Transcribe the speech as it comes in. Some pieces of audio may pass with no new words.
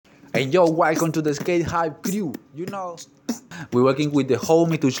And yo, welcome to the Skate Hype crew. You know, we're working with the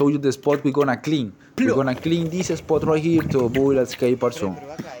homie to show you the spot we're gonna clean. We're gonna clean this spot right here to avoid a skate park zone.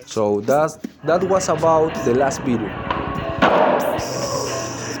 So that was about the last video.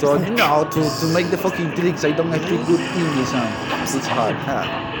 So you know, to make the fucking tricks, I don't speak good English, and it's hard.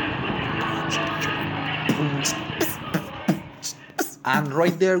 And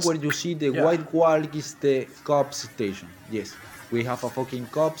right there where you see the white wall is the cops station. Yes, we have a fucking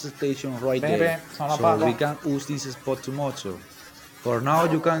cops station right there. So we can use this spot too much. So for now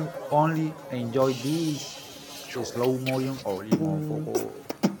you can only enjoy this slow motion only.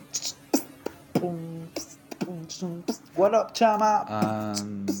 What up, chama?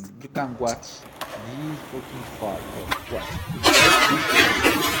 And you can watch this fucking part. Watch.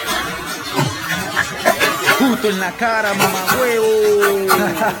 Puto en la cara, mamá huevo.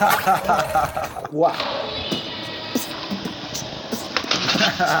 Wow.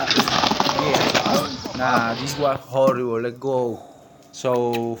 Yeah. Nah, this was horrible. Let's go.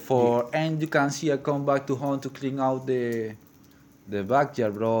 So for end, you can see I come back to home to clean out the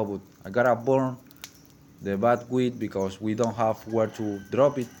backyard, bro. But I gotta burn the bad weed because we don't have where to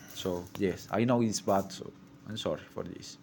drop it. So yes, I know it's bad. So I'm sorry for this.